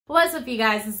What's up, you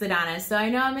guys? It's Adanna. So I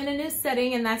know I'm in a new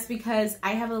setting, and that's because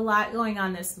I have a lot going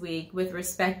on this week with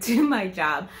respect to my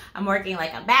job. I'm working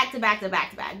like a back to back,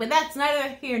 but that's neither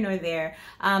here nor there.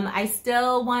 I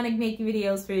still want to make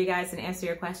videos for you guys and answer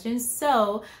your questions.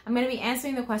 So I'm going to be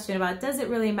answering the question about, does it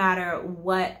really matter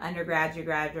what undergrad you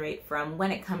graduate from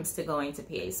when it comes to going to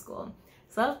PA school?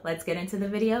 So let's get into the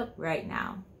video right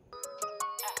now.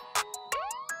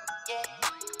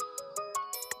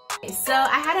 So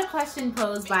I had a question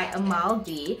posed by Amal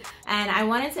D, and I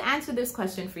wanted to answer this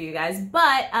question for you guys,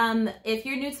 but if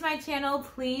you're new to my channel,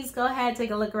 please go ahead, take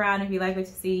a look around. If you like what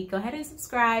you see, go ahead and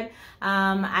subscribe.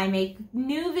 I make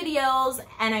new videos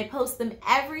and I post them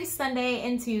every Sunday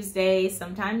and Tuesday,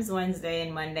 sometimes Wednesday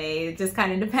and Monday. It just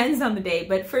kind of depends on the day,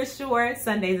 but for sure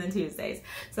Sundays and Tuesdays.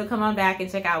 So come on back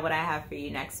and check out what I have for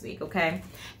you next week, okay?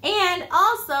 And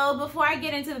also, before I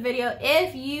get into the video,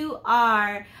 if you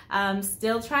are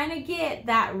still trying to get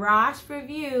that Rosh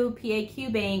Review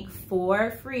PAQ Bank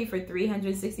for free for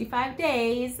 365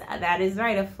 days, that is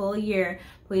right, a full year,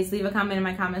 please leave a comment in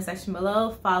my comment section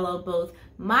below. Follow both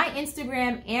my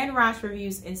Instagram and Rosh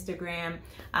Review's Instagram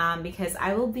because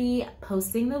I will be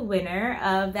posting the winner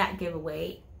of that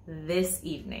giveaway this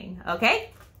evening, okay?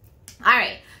 All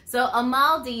right, so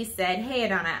Amal D said, hey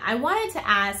Adanna, I wanted to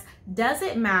ask, does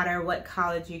it matter what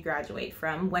college you graduate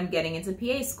from when getting into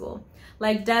PA school?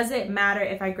 Like, does it matter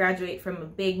if I graduate from a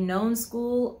big known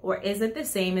school, or is it the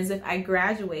same as if I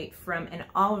graduate from an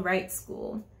all right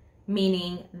school,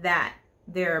 meaning that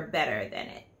they're better than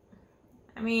it?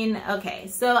 I mean, okay,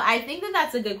 so I think that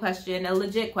that's a good question, a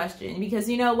legit question, because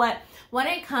you know what, when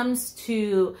it comes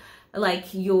to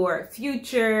like your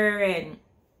future, and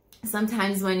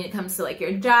sometimes when it comes to like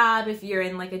your job, if you're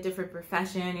in like a different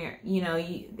profession, or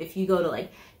if you go to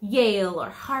like Yale or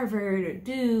Harvard or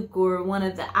Duke or one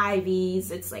of the Ivies,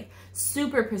 it's like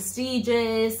super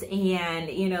prestigious, and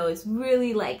it's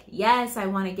really like, yes, I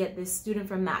want to get this student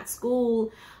from that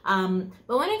school.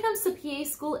 But when it comes to PA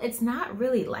school, it's not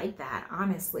really like that,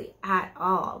 honestly, at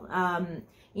all.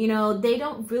 They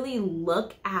don't really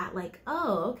look at like,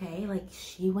 oh, okay, like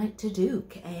she went to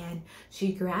Duke and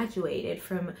she graduated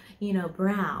from,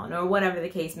 Brown, or whatever the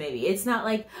case may be. It's not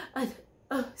like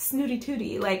a snooty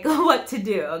tooty, like what to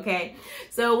do, okay?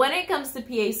 So when it comes to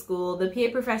PA school, the PA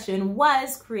profession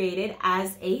was created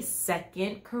as a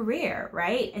second career,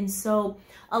 right? And so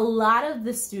a lot of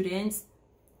the students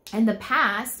in the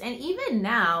past, and even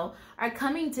now, are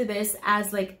coming to this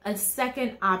as like a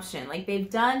second option. Like, they've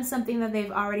done something that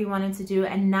they've already wanted to do,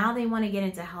 and now they want to get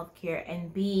into healthcare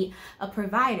and be a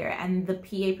provider, and the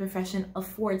PA profession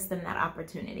affords them that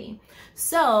opportunity.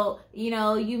 So,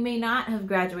 you may not have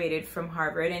graduated from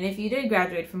Harvard, and if you did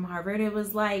graduate from Harvard, it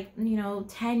was like,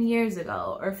 10 years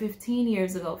ago or 15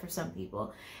 years ago for some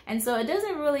people. And so it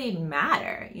doesn't really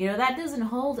matter. That doesn't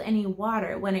hold any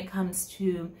water when it comes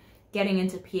to getting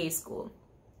into PA school.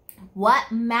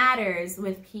 What matters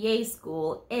with PA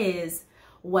school is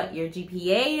what your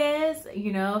GPA is,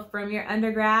 from your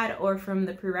undergrad or from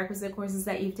the prerequisite courses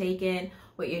that you've taken,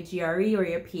 what your GRE or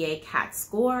your PA CAT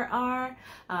score are,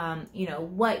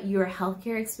 what your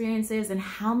healthcare experience is, and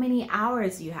how many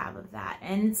hours you have of that.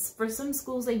 And for some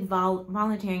schools, like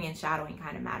volunteering and shadowing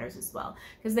kind of matters as well,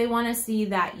 because they want to see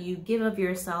that you give of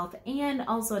yourself, and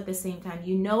also at the same time,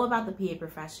 about the PA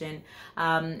profession,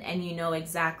 and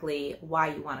exactly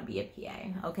why you want to be a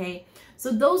PA, okay?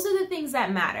 So those are the things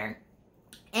that matter.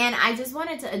 And I just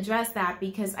wanted to address that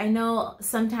because I know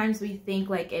sometimes we think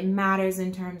like it matters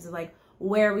in terms of like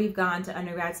where we've gone to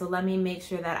undergrad. So let me make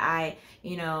sure that I,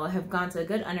 have gone to a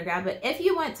good undergrad. But if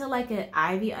you went to like an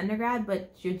Ivy undergrad,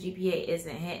 but your GPA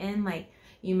isn't hitting, like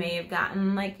you may have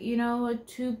gotten like, a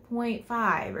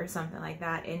 2.5 or something like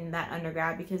that in that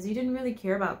undergrad because you didn't really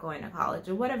care about going to college,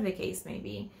 or whatever the case may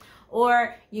be.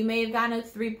 Or you may have gotten a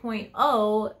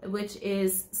 3.0, which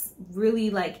is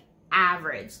really like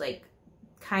average, like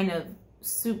kind of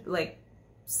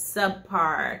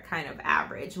subpar kind of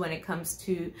average when it comes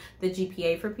to the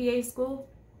GPA for PA school.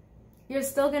 You're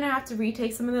still going to have to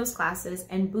retake some of those classes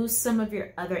and boost some of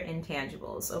your other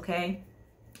intangibles, okay?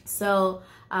 So,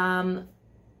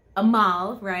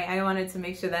 Amal, right? I wanted to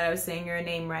make sure that I was saying your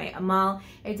name right. Amal,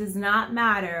 it does not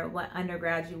matter what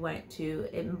undergrad you went to.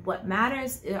 What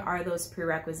matters are those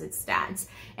prerequisite stats.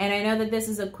 And I know that this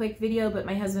is a quick video, but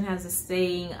my husband has a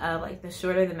saying of like, the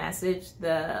shorter the message,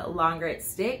 the longer it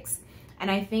sticks. And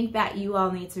I think that you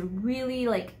all need to really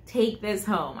like take this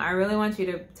home. I really want you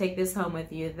to take this home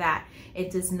with you, that it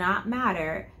does not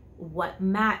matter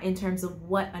in terms of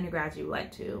what undergrad you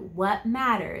went to. What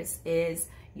matters is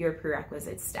your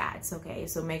prerequisite stats, okay?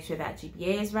 So make sure that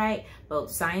GPA is right, both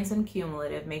science and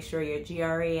cumulative. Make sure your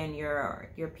GRE and your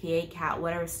PA CAT,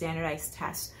 whatever standardized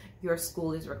test your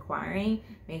school is requiring,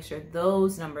 make sure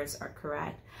those numbers are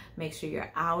correct. Make sure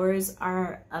your hours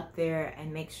are up there,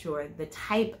 and make sure the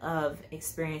type of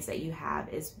experience that you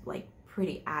have is like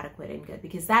pretty adequate and good,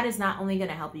 because that is not only going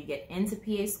to help you get into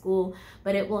PA school,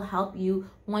 but it will help you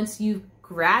once you've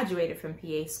graduated from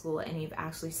PA school and you've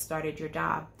actually started your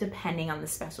job, depending on the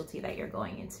specialty that you're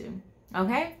going into.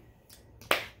 Okay?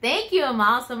 Thank you,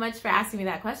 Amal, so much for asking me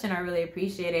that question. I really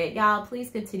appreciate it. Y'all, please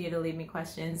continue to leave me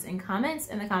questions and comments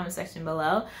in the comment section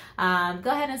below. Go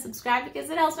ahead and subscribe, because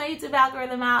it helps my YouTube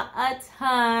algorithm out a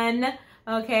ton.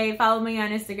 Okay, follow me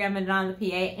on Instagram at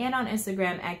AdannaThePA and on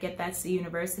Instagram at Get That C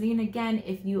University. And again,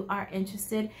 if you are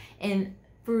interested in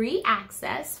free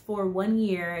access for 1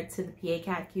 year to the PA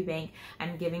CAT Q Bank,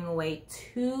 I'm giving away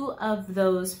 2 of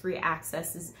those free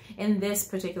accesses in this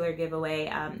particular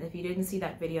giveaway. If you didn't see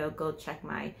that video, go check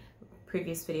my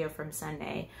previous video from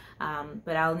Sunday.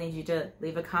 But I'll need you to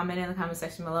leave a comment in the comment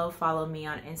section below, follow me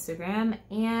on Instagram,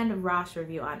 and Rosh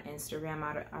Review on Instagram,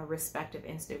 our respective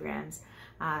Instagrams,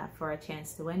 for a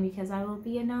chance to win, because I will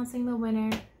be announcing the winner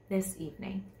this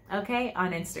evening, okay,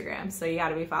 on Instagram. So you got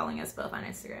to be following us both on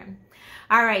Instagram.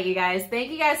 All right, you guys,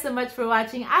 thank you guys so much for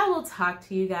watching. I will talk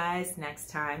to you guys next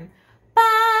time.